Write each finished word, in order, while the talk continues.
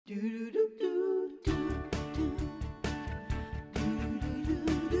We're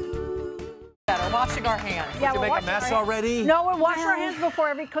washing our hands. Yeah, Did you make a mess already? No, we're washing our hands before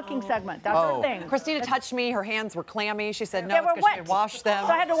every cooking segment. That's our thing. Christina touched me. Her hands were clammy. She said no, They were because she wet. had washed them.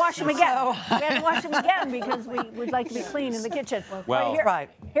 So I had to wash them again. We had to wash them again because we'd like to be clean in the kitchen. Well,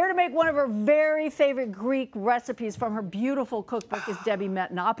 here to make one of her very favorite Greek recipes from her beautiful cookbook is Debbie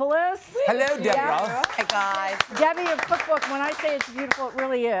Matenopoulos. Hello, Deborah. Yeah. Hi, guys. Debbie, your cookbook, when I say it's beautiful, it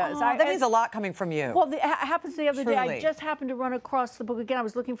really is. That means a lot coming from you. Well, it happens the other day. I Truly. just happened to run across the book again. I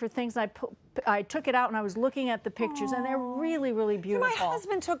was looking for things, and I took it out, and I was looking at the pictures, and they're really, really beautiful. My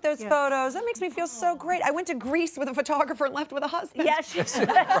husband took those photos. That makes me feel so great. I went to Greece with a photographer and left with a husband. Yes, she's and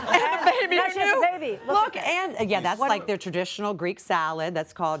a baby. Now she has a baby. Look, and yeah, that's like their traditional Greek salad.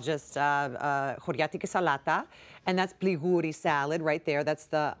 That's called just choriatica salata, and that's pliguri salad right there. That's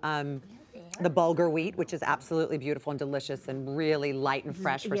the bulgur wheat, which is absolutely beautiful and delicious and really light and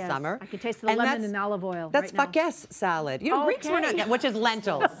fresh for summer. I can taste the lemon and olive oil. That's right now. fakes salad. You know, Greeks were not, which is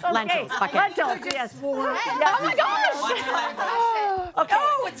lentils. Lentils, fakes. Lentils, yes. Oh my gosh! Okay.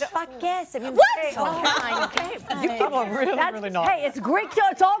 Oh, it's fakes. I mean, What? Okay. You people are really not. Hey, it's Greek.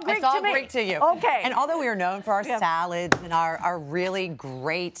 It's all Greek It's all to me. Greek to you. Okay. And although we are known for our salads and our really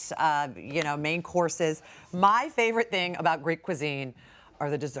great, main courses, my favorite thing about Greek cuisine are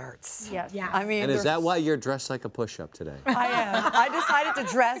the desserts. Yes. Yeah. I mean, And is that why you're dressed like a push-up today? I am. I decided to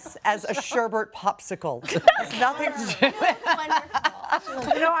dress as a sherbet popsicle. It's nothing to do with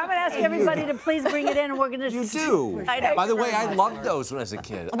You know, I'm going to ask everybody to please bring it in, and we're going to. You do. I know. By the way, I loved those as a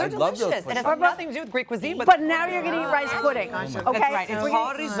kid. They're I loved delicious. those. It has nothing to do with Greek cuisine, But now you're going to eat rice pudding. Okay. That's right. It's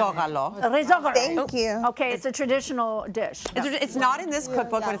called Rizogalo. Rizogalo. Thank you. Okay, it's a traditional dish. It's not in this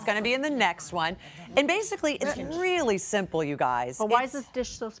cookbook, but it's going to be in the next one. And basically, it's really simple, you guys. But why is this dish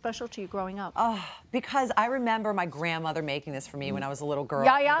so special to you growing up? Oh, because I remember my grandmother making this for me when I was a little girl.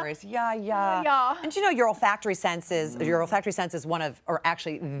 Yeah. And you know, your olfactory sense is one of, or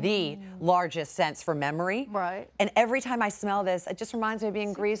actually the largest sense for memory. Right. And every time I smell this, it just reminds me of being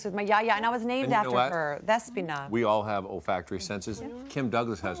in Greece with my yaya, and I was named after her, Vespina. We all have olfactory senses. Kim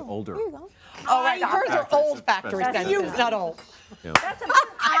Douglas has older. Oh, right. Hers are olfactory senses, not old. Yeah.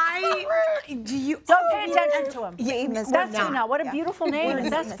 Don't pay attention to him. Yeah, Vespina, what a beautiful name,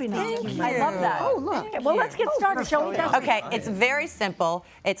 Vespina. I love that. Oh, look. Okay, well, let's get started, shall we? Okay, it's very simple.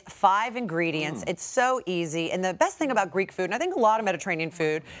 It's 5 ingredients. It's so easy. And the best thing about Greek food, and I think a lot of Mediterranean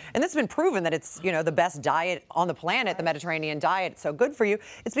food, and it's been proven that it's, the best diet on the planet, the Mediterranean diet, it's so good for you,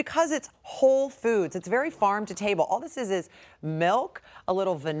 it's because it's whole foods. It's very farm to table. All this is milk, a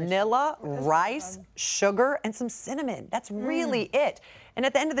little vanilla, rice, sugar, and some cinnamon. That's really it. And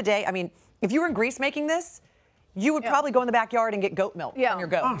at the end of the day, I mean, if you were in Greece making this, you would probably go in the backyard and get goat milk from your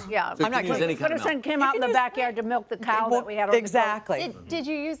goat. Yeah. So I'm not you can use any kind of milk. Kim out in the backyard to milk the cow that we had on Exactly. Did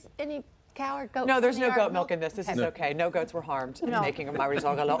you use any cow or goat? No, there's no goat milk in this. This is okay. No goats were harmed in making of my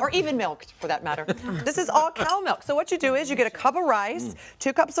Rizogalo, or even milked, for that matter. This is all cow milk. So what you do is you get a cup of rice,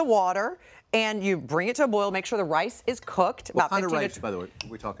 2 cups of water, and you bring it to a boil. Make sure the rice is cooked. What about kind of 15 rice, by the way, are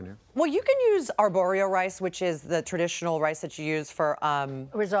we talking here? Well, you can use arborio rice, which is the traditional rice that you use for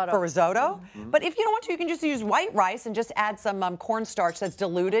risotto. But if you don't want to, you can just use white rice and just add some cornstarch that's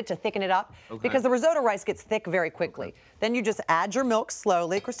diluted to thicken it up, because the risotto rice gets thick very quickly. Then you just add your milk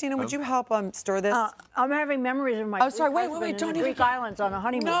slowly. Christina, would you help stir this? I'm having memories of my don't Greek islands on a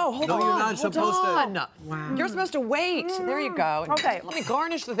honeymoon. No, hold on. No, you're not supposed to. Wow. You're supposed to wait. There you go. Okay. Let me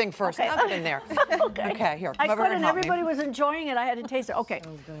garnish the thing first. Okay. Have it in there. Okay, here. I Come over could, here and help me. everybody was enjoying it. I had to taste it. Okay,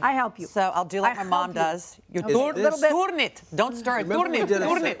 I help you. So I'll do like my mom does. You turn it. Don't stir it. Turn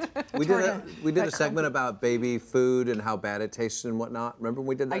it. We did a segment about baby food and how bad it tastes and whatnot. Remember when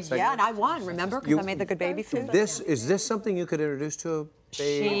we did that segment? Yeah, and I won, remember? Because I made the good baby food. Is this something you could introduce to a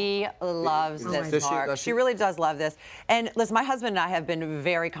baby? She loves this, Mark. She really does love this. And listen, my husband and I have been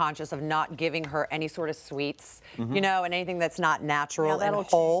very conscious of not giving her any sort of sweets, and anything that's not natural and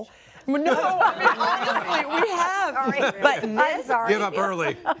whole. No, I mean, honestly, we have. But this, Give up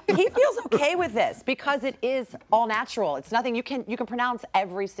early. he feels okay with this because it is all natural. It's nothing, you can pronounce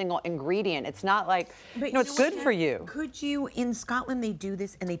every single ingredient. It's not like, it's good for you. Could you, in Scotland, they do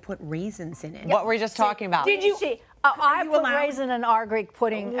this and they put raisins in it. What were we just talking about? Did you see? I put raisin in our Greek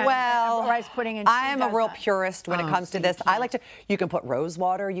pudding. Well, rice pudding. And I am a real purist when it comes to this. I like to. You can put rose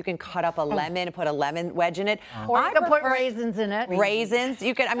water. You can cut up a lemon and put a lemon wedge in it. Or you can put raisins in it. Raisins.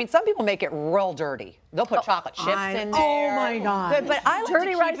 You can. I mean, some people make it real dirty. They'll put chocolate chips in there. Oh my God! But I like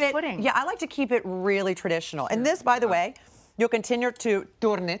dirty to rice keep it. pudding. Yeah, I like to keep it really traditional. And this, by the way, you'll continue to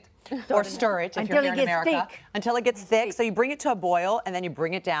turn it. Or stir it if you're here in America. Until it gets thick. So you bring it to a boil and then you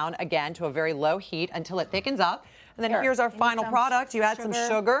bring it down again to a very low heat until it thickens up. And then Here, here's our you need final some product. You add some sugar.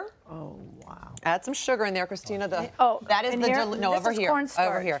 sugar. Oh, wow. Add some sugar in there, Christina. Oh, that is in the here? no, This over is here. cornstarch,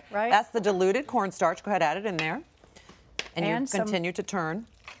 over here. right? That's the diluted cornstarch. Go ahead, add it in there. And you And some- continue to turn.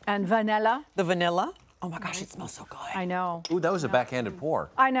 And vanilla. The vanilla. Oh my gosh, it smells so good. I know. Ooh, that was a backhanded pour.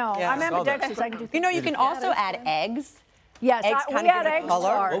 I know. Yeah. I'm I saw that. ambidextrous. I can do You know, things. you can also add eggs. Yes, eggs we kinda add give it eggs. color.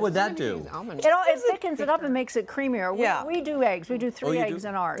 to ours. What would that do? It thickens it up and makes it creamier. Yeah. We do eggs. We do 3 you do? eggs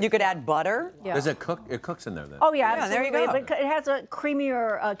in ours. You could add butter. Yeah. Does it cook? It cooks in there then. Oh yeah, Yeah, there you absolutely. go. But it has a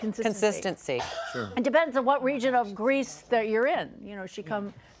creamier consistency. Consistency. It depends on what region of Greece that you're in. You know, she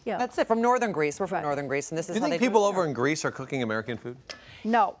come. Yeah. That's it. From northern Greece. We're from Right. northern Greece, and this is Do you how think they people do it. over in Greece are cooking American food?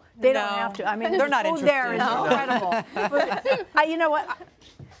 No, they don't No. have to. I mean, They're the not food there is interested. incredible. But, you know what?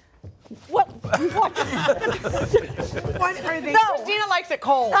 What? What are they? No. Christina likes it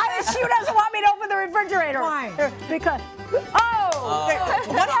cold. She doesn't want me to open the refrigerator. Why? Because. Oh!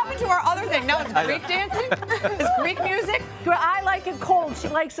 What happened to our other thing? Now it's Greek dancing? Is Greek music? I like it cold. She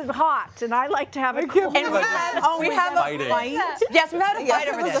likes it hot, and I like to have it cold. And we have a Fighting. fight. Yes, we had a fight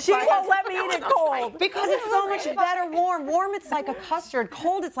over this. She won't let me eat it cold. Because it's so much better warm. Warm, it's like a custard.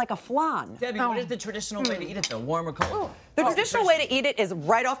 Cold, it's like a flan. Debbie, what is the traditional way to eat it though? Warm or cold? The traditional way to eat it is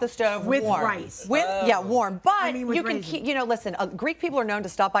right off the stove, With warm. rice. With yeah, warm. But mean with you can raisins. keep. You know, listen. Greek people are known to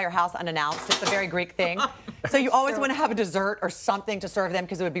stop by your house unannounced. It's a very Greek thing. So you always want to have a dessert or something to serve them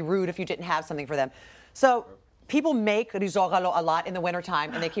because it would be rude if you didn't have something for them. So people make Rizogalo a lot in the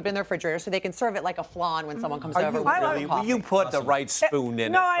wintertime and they keep it in their refrigerator so they can serve it like a flan when someone comes over. with Really? coffee. You put the right spoon in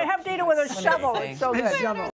it. No, I have to eat it with a shovel. see. It's so good.